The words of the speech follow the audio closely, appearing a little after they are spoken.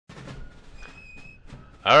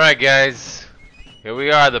Alright guys, here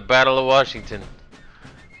we are, the Battle of Washington.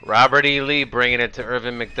 Robert E. Lee bringing it to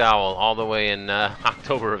Irvin McDowell all the way in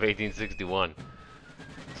October of 1861.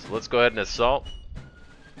 So let's go ahead and assault.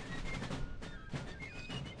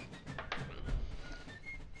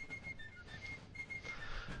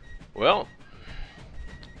 Well,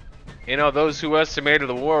 you know, those who estimated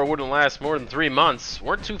the war wouldn't last more than 3 months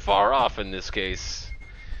weren't too far off in this case.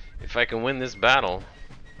 If I can win this battle,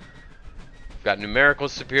 I've got numerical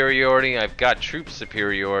superiority, I've got troop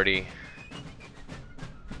superiority.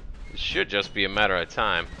 It should just be a matter of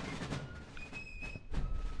time.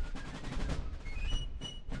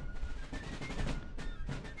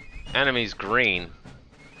 Enemy's green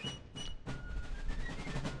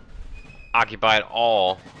occupied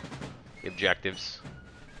all the objectives.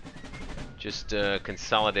 Just a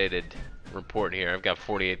consolidated report here. I've got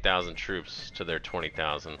 48,000 troops to their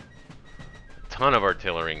 20,000. A ton of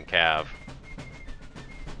artillery and cav.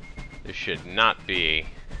 This should not be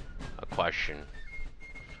a question.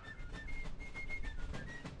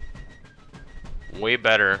 Way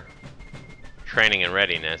better training and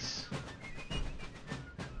readiness.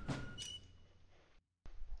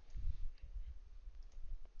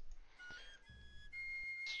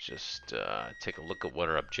 Let's just take a look at what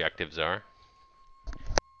our objectives are.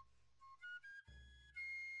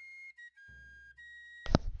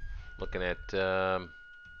 Looking at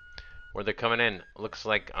where they're coming in. Looks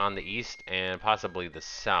like on the east and possibly the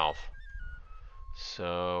south.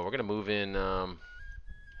 So we're gonna move in our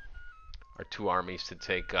two armies to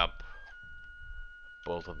take up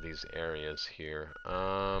both of these areas here.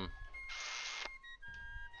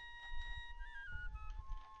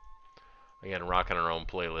 Again, rocking our own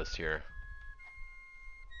playlist here.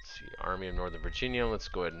 Let's see, Army of Northern Virginia. Let's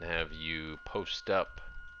go ahead and have you post up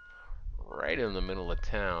right in the middle of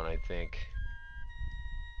town, I think.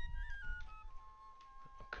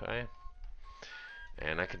 Okay.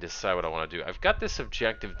 And I can decide what I want to do. I've got this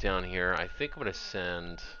objective down here. I think I'm going to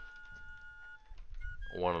send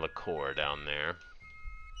one of the corps down there.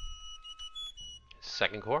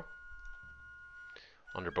 Second Corps.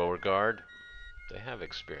 Under Beauregard. They have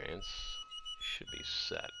experience. Should be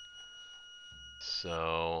set.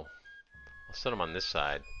 So I'll set them on this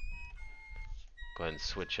side. Go ahead and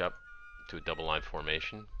switch up to a double line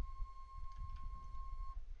formation.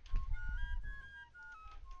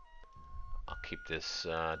 I'll keep this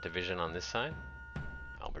division on this side.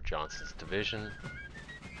 Albert Johnson's division.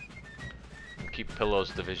 Keep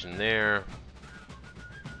Pillow's division there.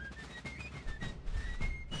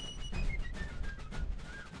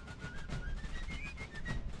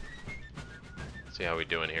 See how we're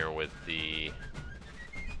doing here with the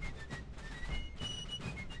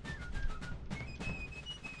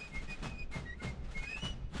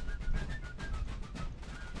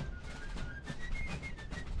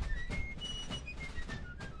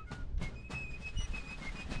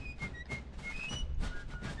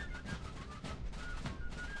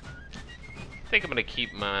I think I'm gonna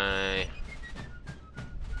keep my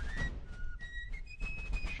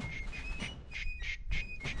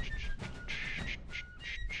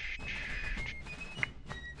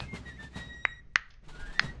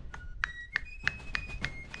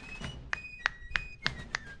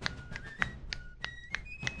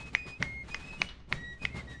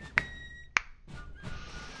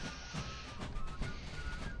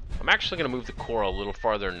I'm actually gonna move the corps a little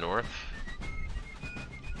farther north.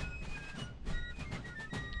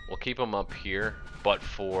 We'll keep them up here, but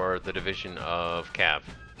for the division of Cav.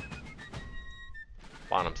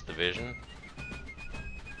 Bottom's division.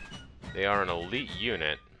 They are an elite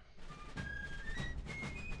unit.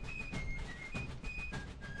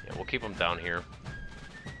 Yeah, we'll keep them down here.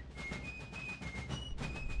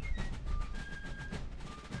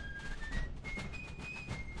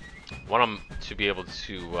 Want them to be able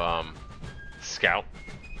to scout.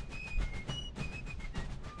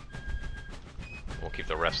 We'll keep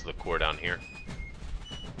the rest of the corps down here.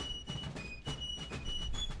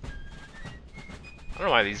 I don't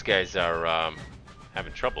know why these guys are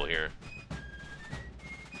having trouble here.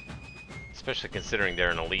 Especially considering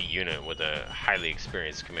they're an elite unit with a highly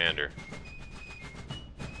experienced commander.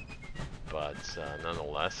 But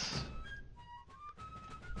nonetheless,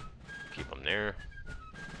 keep them there.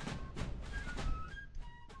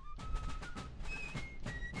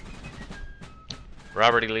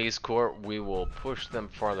 Robert E. Lee's corps, we will push them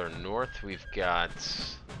farther north. We've got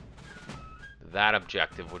that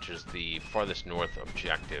objective, which is the farthest north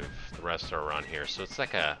objective. The rest are around here. So it's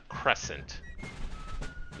like a crescent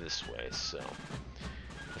this way. So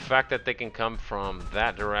the fact that they can come from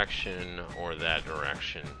that direction or that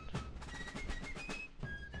direction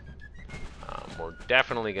We're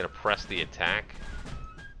definitely going to press the attack.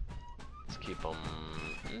 Let's keep them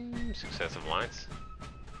successive lines.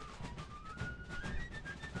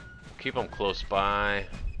 Keep them close by.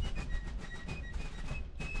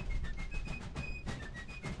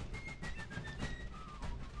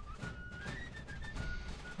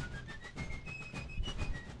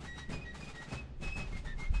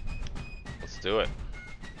 Let's do it.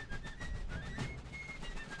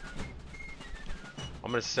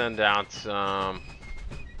 I'm gonna send out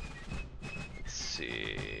let's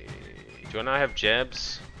see. Do I not have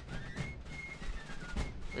Jebs?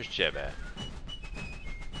 Where's Jeb at?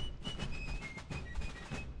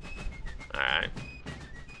 Alright.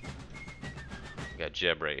 We got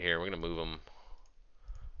Jeb right here. We're gonna move him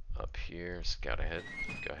up here. Scout ahead.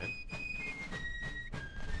 Go ahead.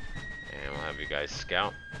 And we'll have you guys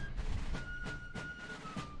scout.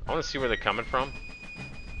 I wanna see where they're coming from.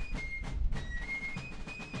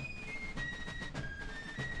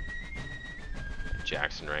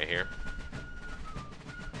 Jackson right here.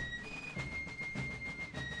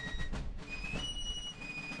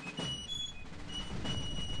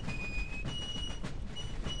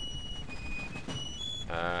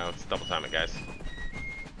 Let's double time it, guys.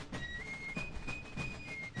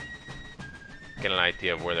 Get an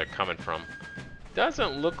idea of where they're coming from.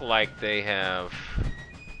 Doesn't look like they have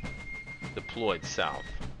deployed south,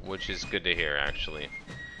 which is good to hear, actually.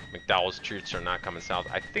 McDowell's troops are not coming south.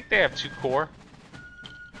 I think they have 2 corps.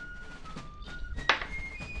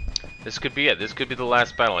 This could be it. This could be the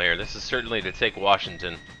last battle here. This is certainly to take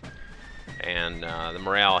Washington. And the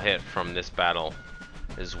morale hit from this battle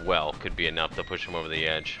as well could be enough to push them over the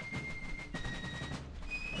edge.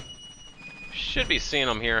 Should be seeing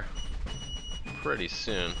them here pretty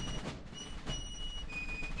soon.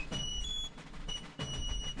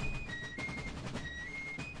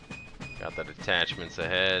 Got the detachments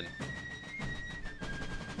ahead.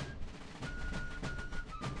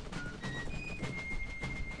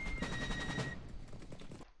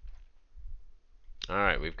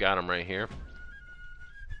 Alright, we've got them right here.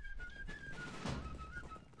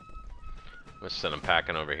 Let's send them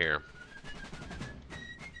packing over here.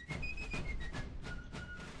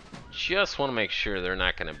 Just want to make sure they're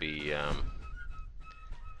not going to be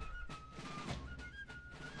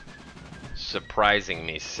surprising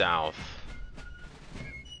me south.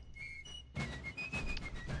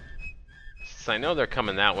 Since I know they're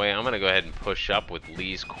coming that way, I'm going to go ahead and push up with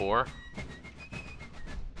Lee's corps.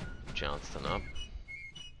 Johnston up.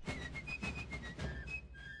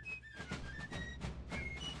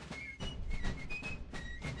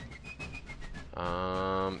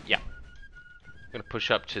 Yeah. I'm gonna push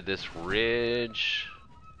up to this ridge.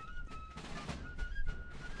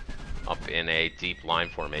 Up in a deep line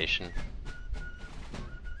formation.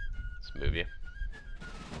 Let's move you.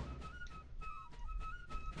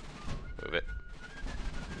 Move it.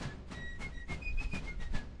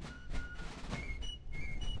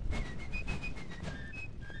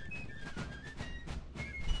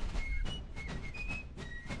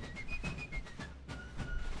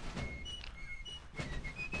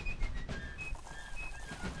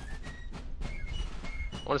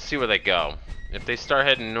 I want to see where they go. If they start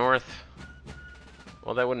heading north,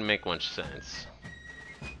 well, that wouldn't make much sense.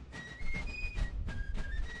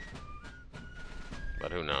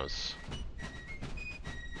 But who knows?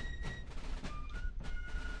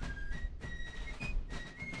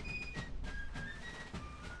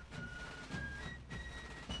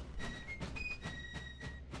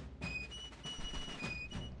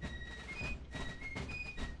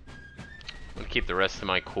 I'm gonna keep the rest of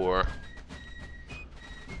my corps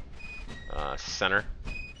center,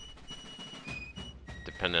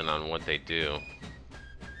 depending on what they do.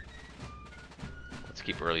 Let's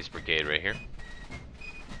keep Early's brigade right here.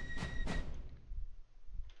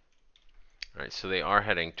 Alright, so they are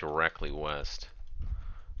heading directly west,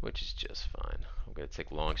 which is just fine. I'm going to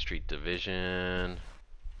take Longstreet Division.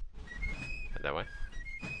 Head that way.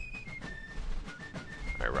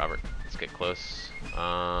 Alright, Robert, let's get close.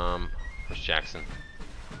 Where's Jackson?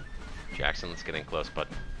 Jackson, let's get in close, bud.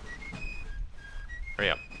 Hurry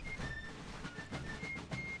up.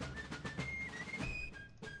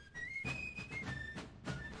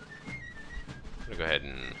 I'm gonna go ahead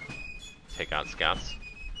and take out scouts.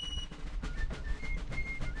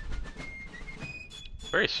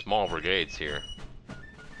 Very small brigades here.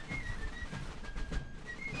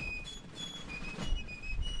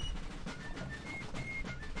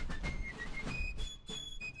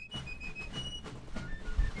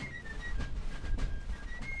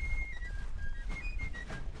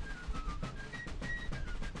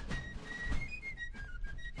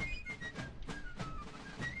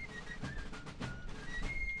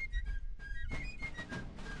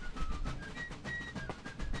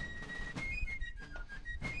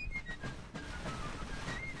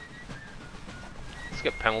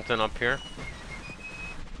 Let's get Pendleton up here.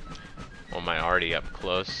 Or am I already up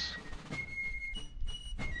close?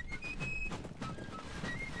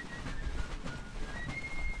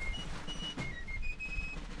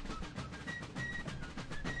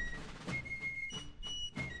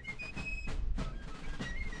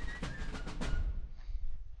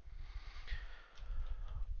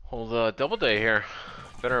 Hold Doubleday here.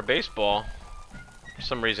 Better baseball. For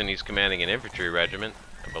some reason he's commanding an infantry regiment,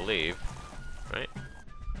 I believe. Right?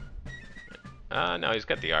 No, he's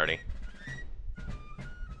got the arty.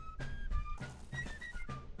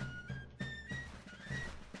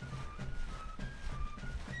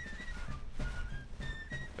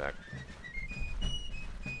 Back.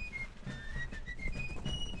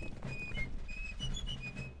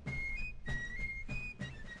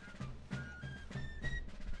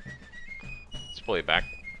 Let's pull you back.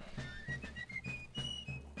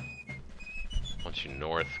 Want you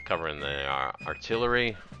north, covering the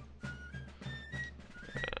artillery.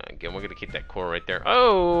 Again, we're gonna keep that core right there.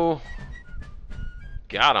 Oh!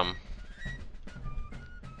 Got him.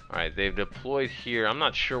 Alright, they've deployed here. I'm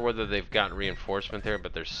not sure whether they've got reinforcement there,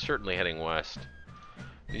 but they're certainly heading west.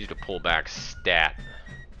 Need you to pull back stat.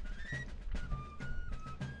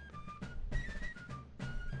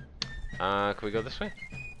 Can we go this way?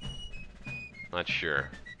 Not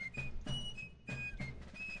sure.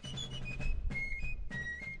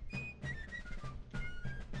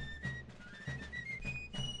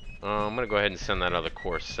 I'm gonna go ahead and send that other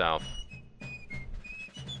course south.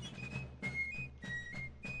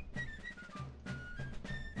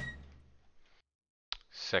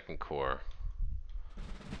 Second corps.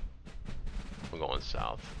 We're going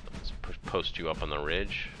south. Let's post you up on the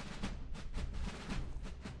ridge.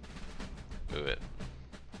 Move it.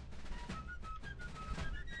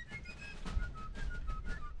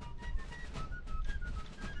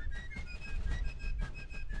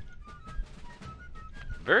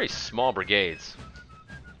 Very small brigades.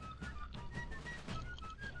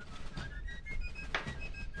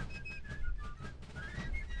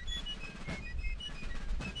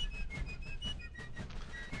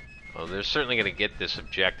 Well, they're certainly going to get this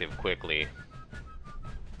objective quickly.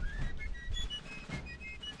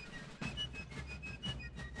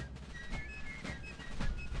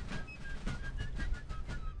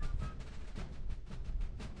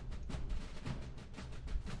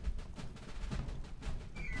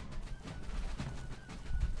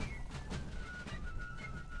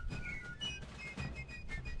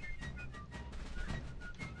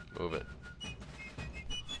 Move it.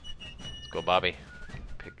 Let's go, Bobby.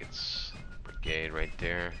 Pickett's brigade right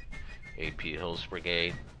there. A.P. Hill's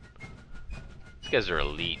brigade. These guys are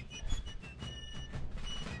elite.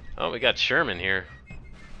 Oh, we got Sherman here.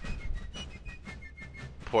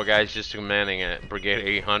 Poor guy's just commanding a brigade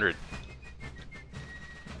 800.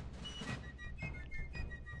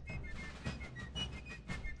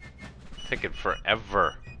 Taking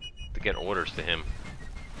forever to get orders to him.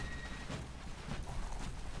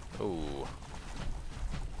 Ooh.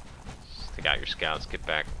 Take out your scouts, get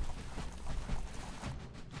back.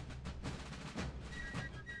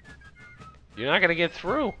 You're not gonna get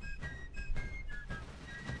through.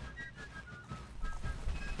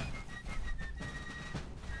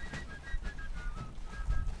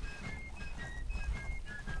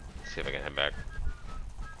 Let's see if I can head back.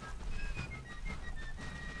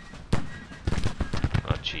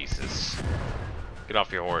 Oh, Jesus. Get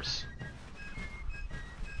off your horse.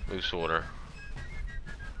 Loose order.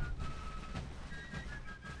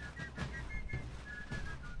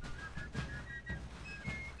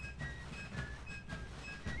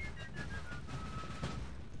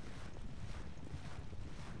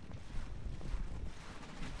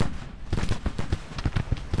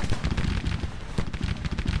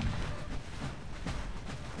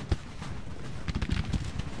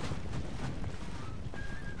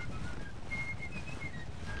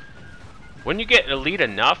 When you get elite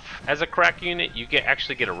enough as a crack unit, you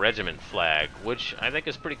actually get a regiment flag, which I think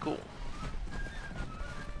is pretty cool.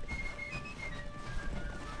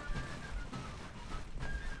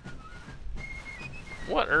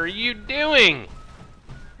 What are you doing?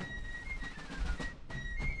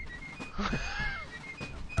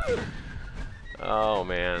 Oh,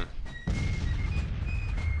 man.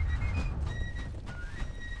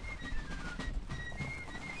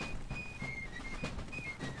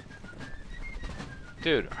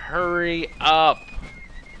 Dude, hurry up.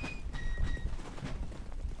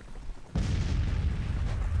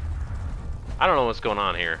 I don't know what's going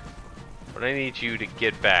on here, but I need you to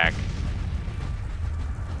get back.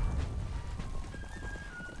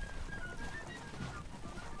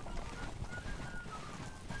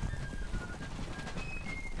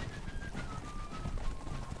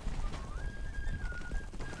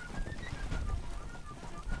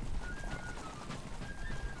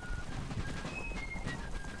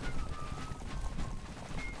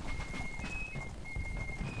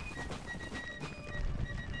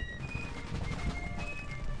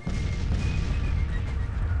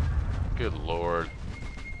 Good lord.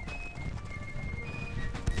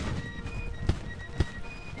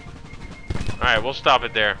 Alright, we'll stop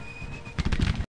it there.